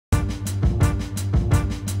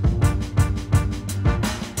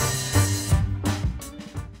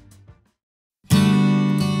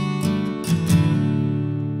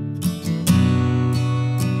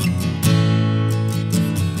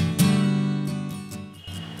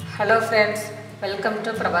Hello friends, welcome to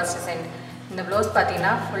Prabhas Designs. இந்த blouse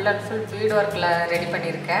பாத்தீங்கன்னா full and full bead workல ready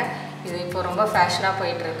பண்ணிருக்கேன். இது இப்போ ரொம்ப ஃபேஷனா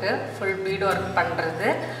போயிட்டு இருக்கு. full bead work பண்றது.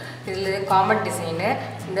 இதுல காமன் டிசைன்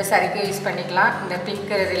இந்த சாரிக்கு யூஸ் பண்ணிக்கலாம். இந்த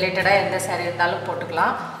பிங்க் ரிலேட்டடா எந்த சாரி இருந்தாலும்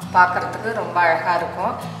போட்டுக்கலாம். பார்க்கிறதுக்கு ரொம்ப அழகா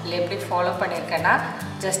இருக்கும். இல்ல எப்படி ஃபாலோ பண்ணிருக்கேன்னா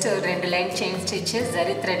just ரெண்டு லைன் செயின் ஸ்டிட்ச்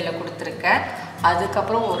ஜரி த்ரெட்ல கொடுத்திருக்கேன். அதுக்கு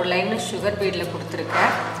அப்புறம் ஒரு லைன் sugar beadல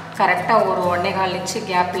கொடுத்திருக்கேன். கரெக்ட்டா ஒரு 1.5 இன்ச்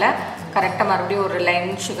கேப்ல கரெக்ட்டா மறுபடியும் ஒரு லைன்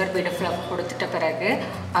sugar bead fluff கொடுத்துட்ட பிறகு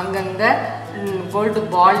அங்கங்க கோல்ட்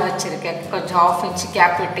பால் வச்சிருக்கேன். கொஞ்சம் 1/2 இன்ச்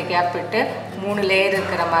கேப் விட்டு 3 லேயர்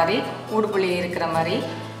இருக்கிற மாதிரி ஊடுபுளி இருக்கிற மாதிரி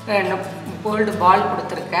கோல்ட் பால்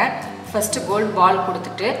கொடுத்திருக்கேன். ஃபர்ஸ்ட் கோல்ட் பால்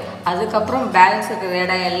கொடுத்துட்டு அதுக்கு அப்புறம் பேலன்ஸ் இருக்கிற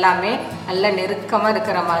இடம் எல்லாமே நல்ல நெருக்கமா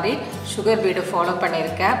இருக்கிற மாதிரி sugar bead ஃபாலோ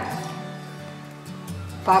பண்ணிருக்கேன்.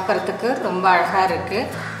 பார்க்கிறதுக்கு ரொம்ப அழகா இருக்கு.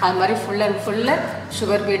 அது மாதிரி full and full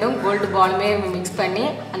sugar beadum gold ballமே mix பண்ணி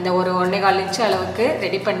அந்த ஒரு 1.5 இன்ச் அளவுக்கு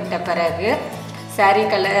ரெடி பண்ணிட்ட பிறகு saree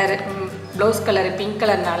colour blouse colour pink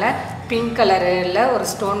கலர்னால pink கலர்ல ஒரு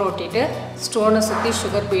ஸ்டோன் ஒட்டிட்டு ஸ்டோனை சுத்தி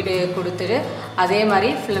sugar bead கொடுத்துட்டு அதே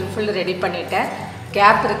மாதிரி ஃபுல் அண்ட் ஃபுல் ரெடி பண்ணிட்டேன்.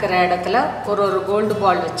 கேப் இருக்கிற இடத்துல ஒரு கோல்ட்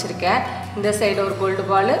பால் வச்சிருக்கேன். இந்த சைடு ஒரு கோல்ட்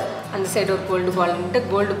பால் அந்த சைடு ஒரு கோல்ட் பால்ன்ட்டு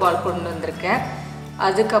கோல்ட் பால் கொண்டு வந்திருக்கேன்.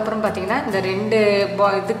 அதுக்கு அப்புறம் பாத்தீங்கன்னா இந்த ரெண்டு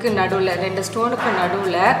இதுக்கு நடுவுல ரெண்டு ஸ்டோனுக்கு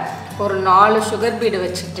நடுவுல ஒரு 4 sugar bead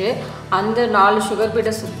வச்சிட்டு அந்த 4 sugar bead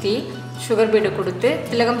சுத்தி sugar bead கொடுத்து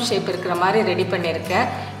திலகம் ஷேப் இருக்கிற மாதிரி ரெடி பண்ணிருக்கேன்.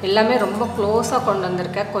 எல்லாமே ரொம்ப க்ளோஸா கொண்டு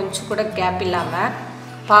வந்திருக்கேன். கொஞ்சம் கூட கேப் இல்லாம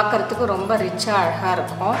பார்க்கிறதுக்கு ரொம்ப ரிச்சா அழகா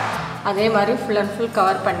இருக்கும். அதே மாதிரி ஃபுல் அண்ட் ஃபுல்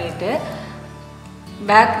கவர் பண்ணிட்டு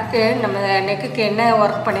பேக்குக்கு நம்ம நெக்குக்கு என்ன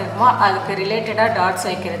வர்க் பண்ணிருக்கோமோ அதுக்கு ரிலேட்டடா டாட்ஸ்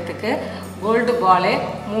வைக்கிறதுக்கு கோல்ட் பாலே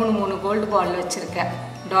 3 கோல்ட் பால் வச்சிருக்கேன்.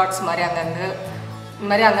 டாட்ஸ் மாதிரி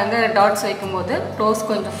அங்கங்க டாட்ஸ் வைக்கும்போது க்ளோஸ்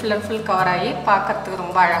கொஞ்சம் ஃபுல் அண்ட் ஃபுல் கவர் ஆகி பார்க்கறதுக்கு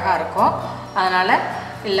ரொம்ப அழகா இருக்கும். அதனால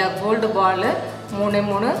இல்ல கோல்ட் பால்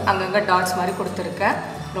 3 அங்கங்க டாட்ஸ் மாதிரி கொடுத்திருக்கேன்.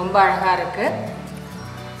 ரொம்ப அழகா இருக்கு.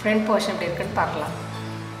 ஃப்ரண்ட் போர்ஷன் எப்படி இருக்குன்னு பார்க்கலாம்.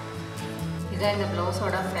 இதான் இந்த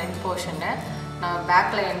ப்ளவுஸோட ஃப்ரண்ட் போர்ஷன். நான்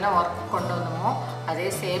பேக்ல என்ன வர்க் கொண்டு வந்தோமோ அதே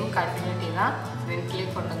சேம் கண்டினியூட்டி தான்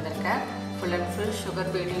ஃப்ரண்ட்லயும் கொண்டு வந்திருக்கேன். Full and full sugar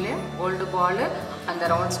beadல gold பால் அந்த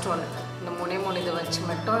ரவுண்ட் ஸ்டோன் இந்த 3 இது வச்சு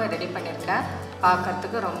மட்டும் ரெடி பண்ணிருக்கேன்.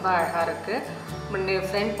 பார்க்கிறதுக்கு ரொம்ப அழகா இருக்கு.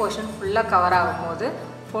 ஃப்ரண்ட் போர்ஷன் ஃபுல்லா கவர் ஆகும்போது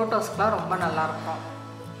போட்டோஸ்க்குலாம் ரொம்ப நல்லா இருக்கும்.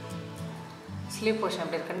 ஸ்லீவ் போர்ஷன்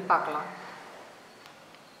எப்படி இருக்குன்னு பார்க்கலாம்.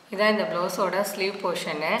 இதான் இந்த ப்ளவுஸோட ஸ்லீவ்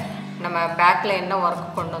போர்ஷன். நம்ம பேக்ல என்ன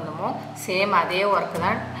வர்க் கொண்டு வந்தோமோ சேம் அதே வர்க்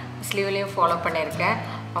தான் ஸ்லீவ்லயும் ஃபாலோ பண்ணிருக்கேன்.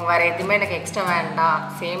 அவங்க வேறு எதுவுமே எனக்கு எக்ஸ்ட்ரா வேண்டாம்,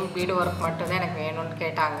 சேம் பீடு ஒர்க் மட்டும்தான் எனக்கு வேணும்னு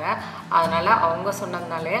கேட்டாங்க. அதனால் அவங்க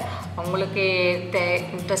சொன்னதுனாலே அவங்களுக்கு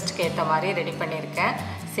இன்ட்ரெஸ்ட்டுக்கு ஏற்ற மாதிரி ரெடி பண்ணியிருக்கேன்.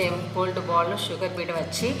 சேம் கோல்டு பாலும் sugar bead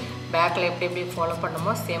வச்சு பேக்கில் எப்படி ஃபாலோ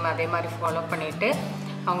பண்ணுமோ சேம் அதே மாதிரி ஃபாலோ பண்ணிவிட்டு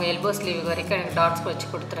அவங்க எல்போ ஸ்லீவ் வரைக்கும் எனக்கு டாட்ஸ் வச்சு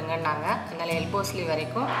கொடுத்துருங்கன்னாங்க. அதனால் எல்போ ஸ்லீவ்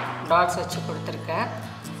வரைக்கும் டாட்ஸ் வச்சு கொடுத்துருக்கேன்.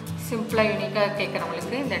 சிம்பிளாக யூனிக்காக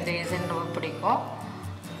கேட்குறவங்களுக்கு இந்த டிசைன் ரொம்ப பிடிக்கும்.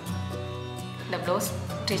 இந்த ப்ளவுஸ்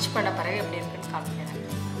ஸ்டிச் பண்ண பிறகு எப்படி இருக்குன்னு காமிக்கிறேன்.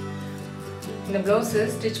 இந்த ப்ளவுஸு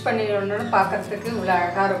ஸ்டிச் பண்ணிடணும்னு பார்க்கறதுக்கு இவ்வளோ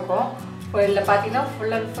அழகாக இருக்கும். இதில் பார்த்தீங்கன்னா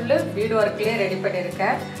full and full beat ஒர்க்லேயே ready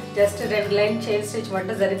பண்ணியிருக்கேன். ஜஸ்ட் 2 லைன் செயின் ஸ்டிச்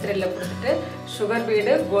மட்டும் ஜரி த்ரெட்ல கொடுத்துட்டு sugar bead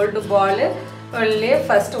கோல்டு பால்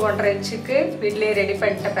ஃபர்ஸ்ட் 1.5 இன்ச்சுக்கு பீட்லேயே ரெடி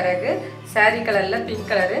பண்ணிட்ட பிறகு saree கலரில்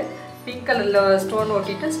பிங்க் கலரில் ஸ்டோன்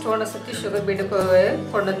ஓட்டிட்டு ஸ்டோனை சுற்றி sugar bead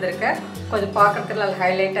கொண்டு வந்திருக்கேன். கொஞ்சம் பார்க்கறதுக்கு நல்லா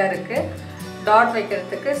ஹைலைட்டாக இருக்குது. டாட்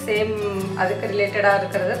வைக்கிறதுக்கு சேம் அதுக்கு ரிலேட்டடாக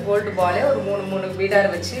இருக்கிறது கோல்டு பாலே ஒரு 3 பீடார்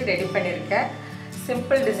வச்சு ரெடி பண்ணியிருக்கேன்.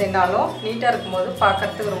 சிம்பிள் டிசைனாலும் நீட்டாக இருக்கும்போது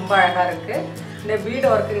பார்க்கறதுக்கு ரொம்ப அழகாக இருக்குது. இந்த பீட்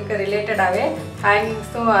ஒர்க்குக்கு ரிலேட்டடாகவே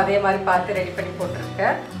ஹேங்கிங்ஸும் அதே மாதிரி பார்த்து ரெடி பண்ணி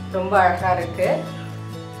போட்டிருக்கேன். ரொம்ப அழகாக இருக்குது.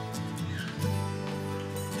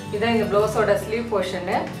 இதான் இந்த ப்ளவுஸோட ஸ்லீவ்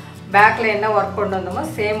போர்ஷனு. பேக்கில் என்ன ஒர்க் கொண்டு வந்தோமோ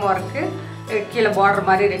சேம் ஒர்க்கு கீழே பார்டர்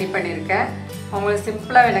மாதிரி ரெடி பண்ணியிருக்கேன். அவங்களுக்கு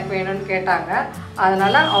சிம்பிளாக எனக்கு வேணும்னு கேட்டாங்க.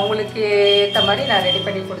 அதனால் அவங்களுக்கு ஏற்ற மாதிரி நான் ரெடி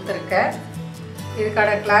பண்ணி கொடுத்துருக்கேன். இதுக்கான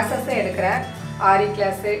கிளாஸஸும் எடுக்கிறேன். ஆரி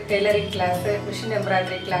class, tailoring class, machine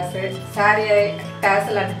embroidery class, sari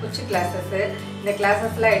dazzle and குச்சி கிளாஸஸ்ஸு இந்த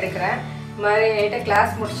கிளாஸஸ்லாம் எடுக்கிறேன். இது மாதிரி என்கிட்ட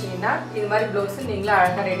கிளாஸ் முடிச்சிங்கன்னா இது மாதிரி ப்ளவுஸு நீங்களும்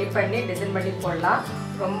அழகாக ரெடி பண்ணி டிசைன் பண்ணி போடலாம்.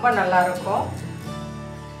 ரொம்ப நல்லாயிருக்கும்.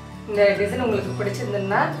 இந்த டிசைன் உங்களுக்கு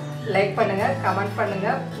பிடிச்சிருந்துன்னா லைக் பண்ணுங்கள், கமெண்ட்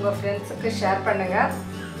பண்ணுங்கள், உங்கள் ஃப்ரெண்ட்ஸுக்கு ஷேர் பண்ணுங்கள்.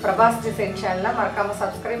 பிரபாஸ் டிசைன் சேனலை மறக்காமல்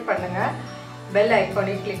சப்ஸ்கிரைப் பண்ணுங்கள். பெல்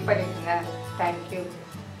ஐக்கானையும் கிளிக் பண்ணிக்கோங்க. தேங்க்யூ.